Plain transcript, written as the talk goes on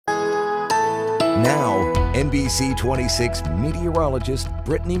Now, NBC 26 meteorologist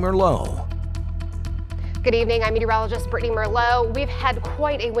Brittany Merlot. Good evening, I'm meteorologist Brittany Merlot. We've had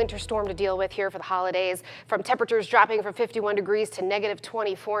quite a winter storm to deal with here for the holidays, from temperatures dropping from 51 degrees to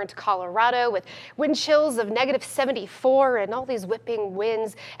 -24 into Colorado, with wind chills of -74 and all these whipping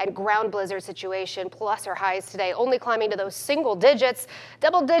winds and ground blizzard situation, plus our highs today only climbing to those single digits,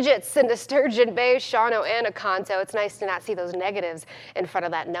 double digits into Sturgeon Bay, Shawano, and Oconto. It's nice to not see those negatives in front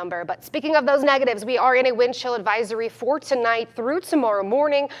of that number. But speaking of those negatives, we are in a wind chill advisory for tonight through tomorrow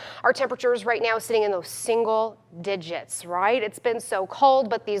morning. Our temperatures right now sitting in those single digits, right? It's been so cold,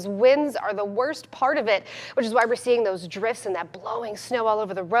 but these winds are the worst part of it, which is why we're seeing those drifts and that blowing snow all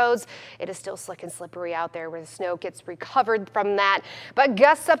over the roads. It is still slick and slippery out there where the snow gets recovered from that. But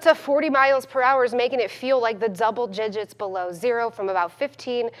gusts up to 40 miles per hour is making it feel like the double digits below zero, from about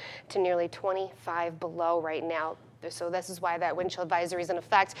 15 to nearly 25 below right now. So this is why that wind chill advisory is in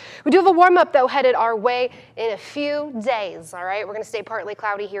effect. We do have a warm up though headed our way in a few days. All right, we're going to stay partly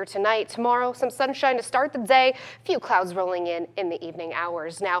cloudy here tonight. Tomorrow, some sunshine to start the day. A few clouds rolling in the evening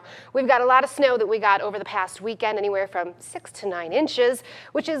hours. Now, we've got a lot of snow that we got over the past weekend, anywhere from 6 to 9 inches,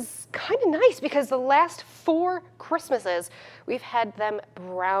 which is kind of nice because the last 4 Christmases we've had them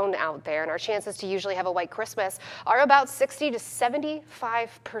brown out there, and our chances to usually have a white Christmas are about 60 to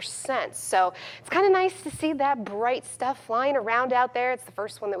 75%. So it's kind of nice to see that bright stuff flying around out there. It's the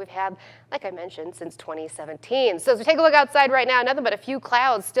first one that we've had, like I mentioned, since 2017. So as we take a look outside right now, nothing but a few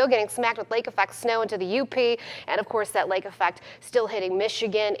clouds still getting smacked with lake effect snow into the UP, and of course that lake effect still hitting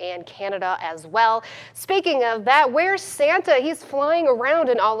Michigan and Canada as well. Speaking of that, where's Santa? He's flying around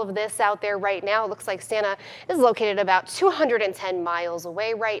in all of this out there right now. It looks like Santa is located about 210 miles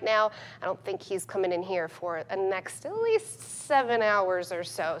away right now. I don't think he's coming in here for the next at least 7 hours or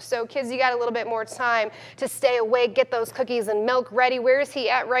so. So kids, you got a little bit more time to stay awake, get those cookies and milk ready. Where is he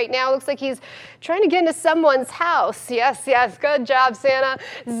at right now? Looks like he's trying to get into someone's house. Yes, good job, Santa.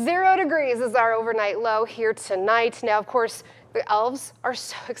 0 degrees is our overnight low here tonight. Now, of course, the elves are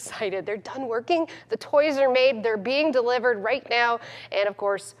so excited. They're done working. The toys are made. They're being delivered right now. And of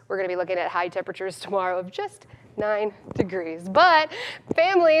course, we're going to be looking at high temperatures tomorrow of just 9 degrees. But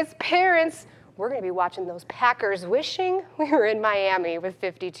families, parents, we're going to be watching those Packers, wishing we were in Miami with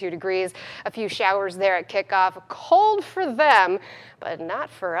 52 degrees. A few showers there at kickoff. Cold for them, but not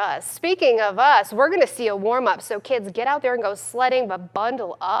for us. Speaking of us, we're going to see a warm up. So kids, get out there and go sledding, but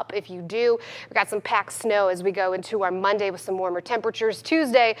bundle up if you do. We got some packed snow as we go into our Monday with some warmer temperatures.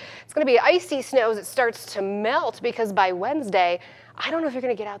 Tuesday, it's going to be icy snow as it starts to melt, because by Wednesday, I don't know if you're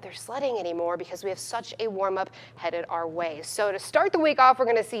going to get out there sledding anymore because we have such a warm-up headed our way. So to start the week off, we're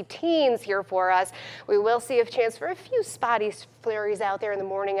going to see teens here for us. We will see a chance for a few spotty flurries out there in the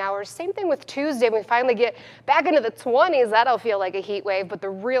morning hours. Same thing with Tuesday. When we finally get back into the 20s, that'll feel like a heat wave, but the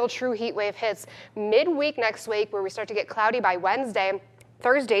real true heat wave hits midweek next week, where we start to get cloudy by Wednesday.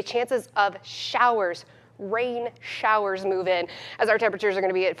 Thursday, chances of showers, rain showers move in as our temperatures are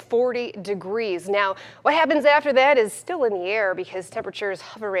going to be at 40 degrees. Now, what happens after that is still in the air because temperatures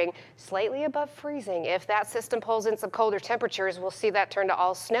hovering slightly above freezing. If that system pulls in some colder temperatures, we'll see that turn to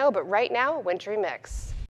all snow, but right now, a wintry mix.